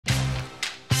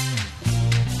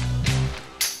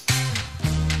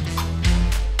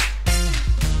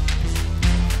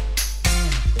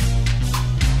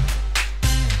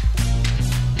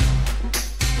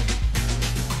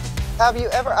Have you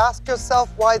ever asked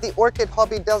yourself why the orchid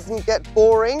hobby doesn't get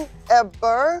boring,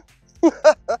 ever?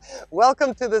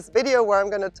 Welcome to this video where I'm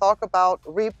going to talk about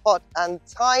repot and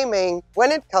timing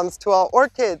when it comes to our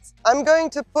orchids. I'm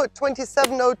going to put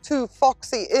 2702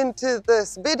 Foxy into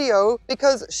this video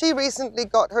because she recently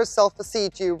got herself a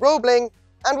CG Roebling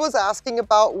and was asking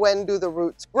about when do the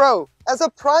roots grow. As a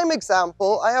prime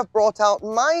example, I have brought out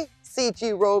my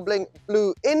CG Roebling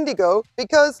Blue Indigo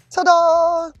because,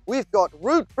 ta-da, we've got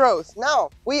root growth. Now,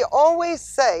 we always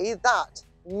say that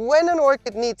when an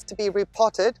orchid needs to be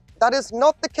repotted, that is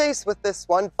not the case with this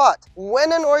one, but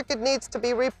when an orchid needs to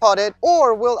be repotted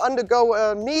or will undergo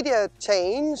a media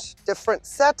change, different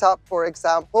setup, for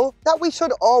example, that we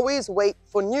should always wait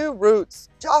for new roots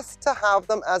just to have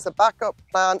them as a backup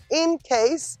plan in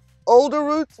case older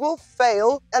roots will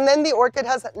fail and then the orchid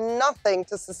has nothing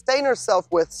to sustain herself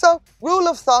with. So, rule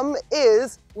of thumb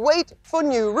is wait for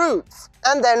new roots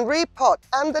and then repot.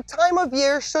 And the time of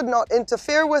year should not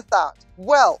interfere with that.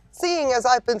 Well, seeing as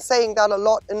I've been saying that a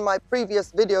lot in my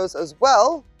previous videos as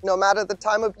well, no matter the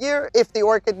time of year, if the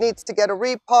orchid needs to get a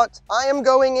repot, I am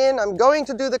going in, I'm going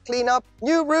to do the cleanup.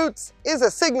 New roots is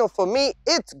a signal for me,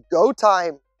 it's go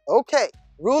time. Okay.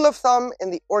 Rule of thumb in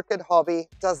the orchid hobby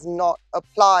does not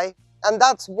apply, and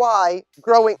that's why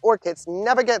growing orchids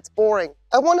never gets boring.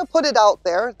 I want to put it out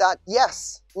there that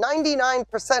yes,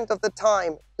 99% of the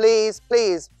time, please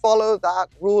follow that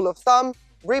rule of thumb.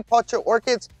 Repot your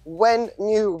orchids when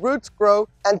new roots grow,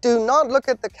 and do not look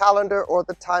at the calendar or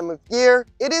the time of year.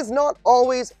 It is not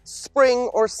always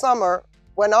spring or summer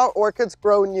when our orchids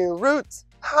grow new roots.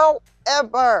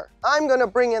 However, I'm going to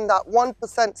bring in that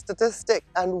 1% statistic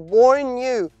and warn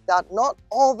you that not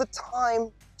all the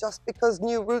time, just because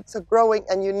new roots are growing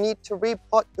and you need to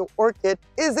repot your orchid,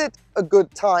 is it a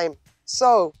good time.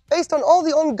 So, based on all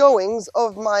the ongoings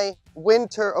of my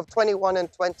winter of 21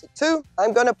 and 22,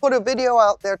 I'm going to put a video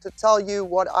out there to tell you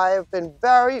what I have been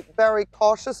very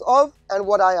cautious of and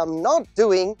what I am not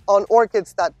doing on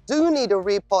orchids that do need a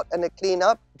repot and a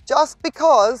cleanup, just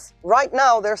because right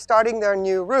now they're starting their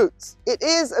new roots. It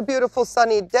is a beautiful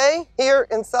sunny day here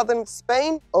in southern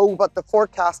Spain. Oh, but the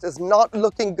forecast is not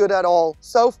looking good at all.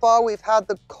 So far, we've had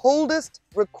the coldest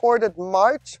recorded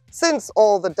March since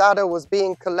all the data was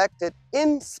being collected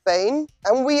in Spain.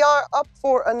 And we are up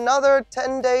for another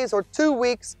 10 days or 2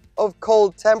 weeks of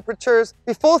cold temperatures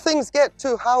before things get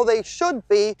to how they should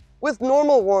be with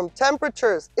normal warm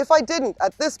temperatures. If I didn't,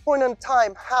 at this point in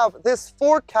time, have this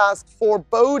forecast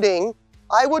foreboding,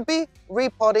 I would be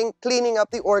repotting, cleaning up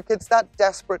the orchids that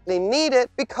desperately need it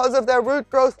because of their root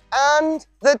growth, and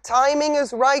the timing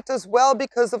is right as well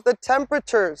because of the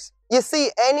temperatures. You see,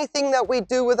 anything that we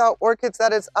do with our orchids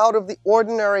that is out of the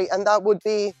ordinary, and that would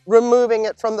be removing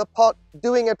it from the pot,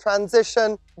 doing a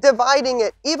transition, dividing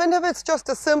it, even if it's just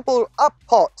a simple up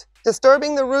pot.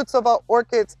 Disturbing the roots of our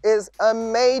orchids is a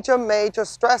major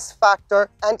stress factor,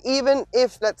 and even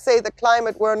if, let's say, the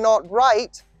climate were not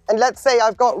right, and let's say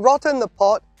I've got rot in the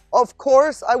pot, of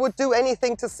course I would do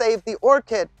anything to save the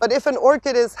orchid. But if an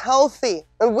orchid is healthy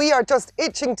and we are just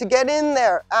itching to get in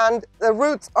there and the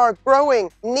roots are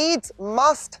growing, needs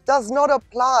must does not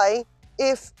apply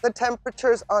if the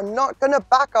temperatures are not going to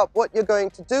back up what you're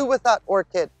going to do with that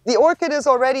orchid. The orchid is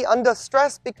already under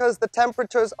stress because the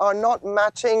temperatures are not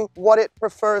matching what it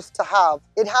prefers to have.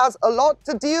 It has a lot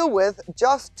to deal with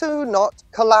just to not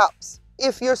collapse.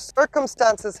 If your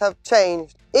circumstances have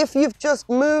changed, if you've just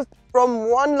moved from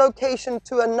one location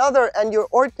to another and your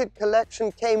orchid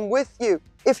collection came with you,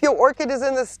 if your orchid is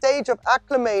in the stage of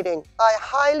acclimating, I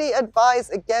highly advise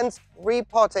against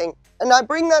repotting. And I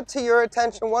bring that to your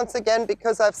attention once again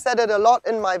because I've said it a lot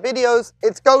in my videos.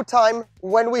 It's go time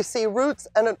when we see roots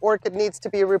and an orchid needs to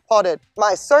be repotted.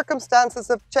 My circumstances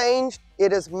have changed.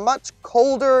 It is much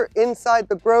colder inside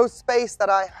the grow space that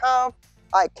I have.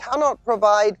 I cannot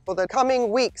provide for the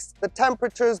coming weeks the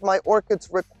temperatures my orchids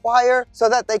require so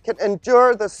that they can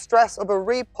endure the stress of a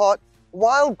repot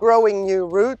while growing new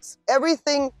roots.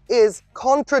 Everything is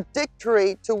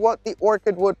contradictory to what the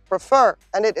orchid would prefer.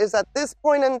 And it is at this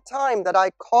point in time that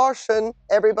I caution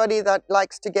everybody that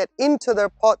likes to get into their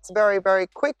pots very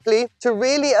quickly to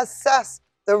really assess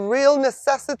the real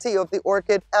necessity of the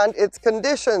orchid and its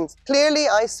conditions. Clearly,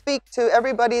 I speak to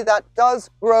everybody that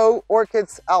does grow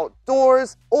orchids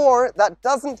outdoors or that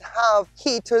doesn't have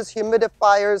heaters,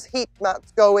 humidifiers, heat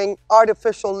mats going,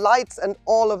 artificial lights, and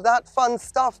all of that fun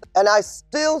stuff. And I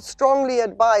still strongly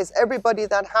advise everybody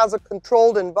that has a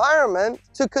controlled environment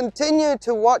to continue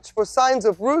to watch for signs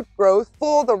of root growth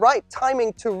for the right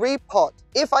timing to repot.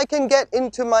 If I can get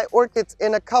into my orchids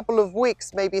in a couple of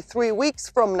weeks, maybe 3 weeks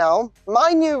from now,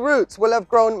 my new roots will have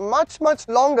grown much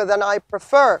longer than I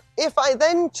prefer. If I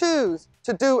then choose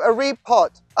to do a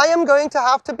repot, I am going to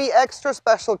have to be extra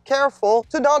special careful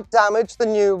to not damage the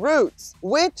new roots,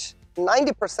 which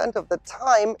 90% of the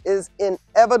time is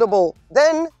inevitable.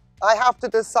 Then I have to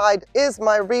decide, is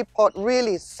my repot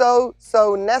really so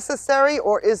necessary,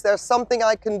 or is there something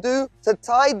I can do to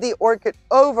tide the orchid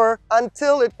over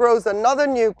until it grows another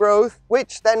new growth,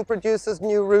 which then produces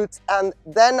new roots, and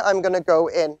then I'm going to go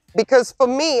in. Because for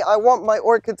me, I want my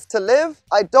orchids to live.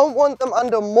 I don't want them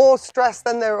under more stress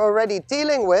than they're already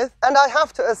dealing with. And I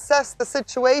have to assess the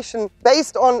situation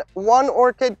based on one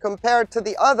orchid compared to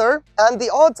the other. And the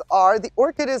odds are the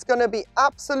orchid is going to be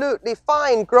absolutely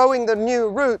fine growing the new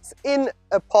roots in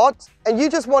a pot, and you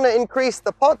just want to increase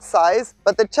the pot size,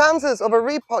 but the chances of a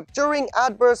repot during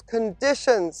adverse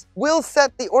conditions will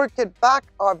set the orchid back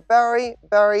are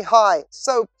very high.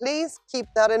 So please keep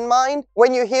that in mind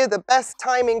when you hear the best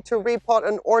timing to repot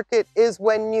an orchid is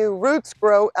when new roots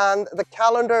grow and the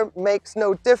calendar makes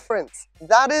no difference.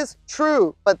 That is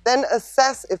true, but then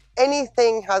assess if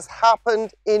anything has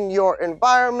happened in your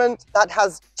environment that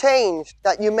has changed,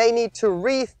 that you may need to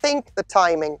rethink the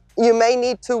timing. You may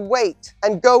need to wait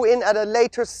and go in at a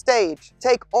later stage.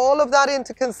 Take all of that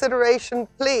into consideration,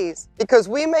 please, because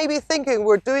we may be thinking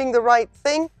we're doing the right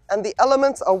thing and the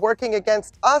elements are working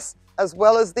against us as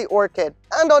well as the orchid.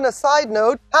 And on a side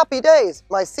note, happy days!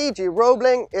 My CG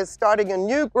Roebling is starting a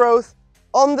new growth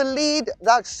on the lead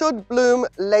that should bloom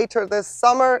later this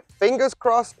summer, fingers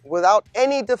crossed, without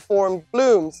any deformed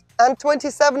blooms. And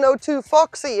 2702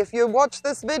 Foxy, if you watch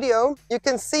this video, you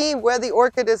can see where the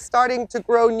orchid is starting to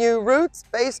grow new roots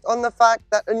based on the fact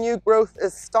that a new growth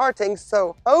is starting.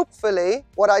 So hopefully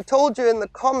what I told you in the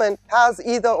comment has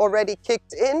either already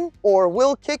kicked in or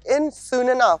will kick in soon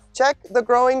enough. Check the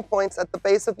growing points at the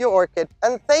base of your orchid,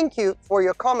 and thank you for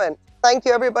your comment. Thank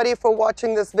you everybody for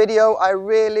watching this video. I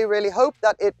really hope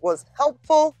that it was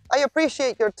helpful. I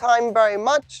appreciate your time very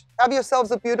much. Have yourselves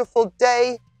a beautiful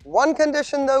day. One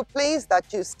condition though, please,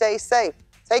 that you stay safe.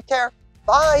 Take care.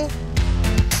 Bye.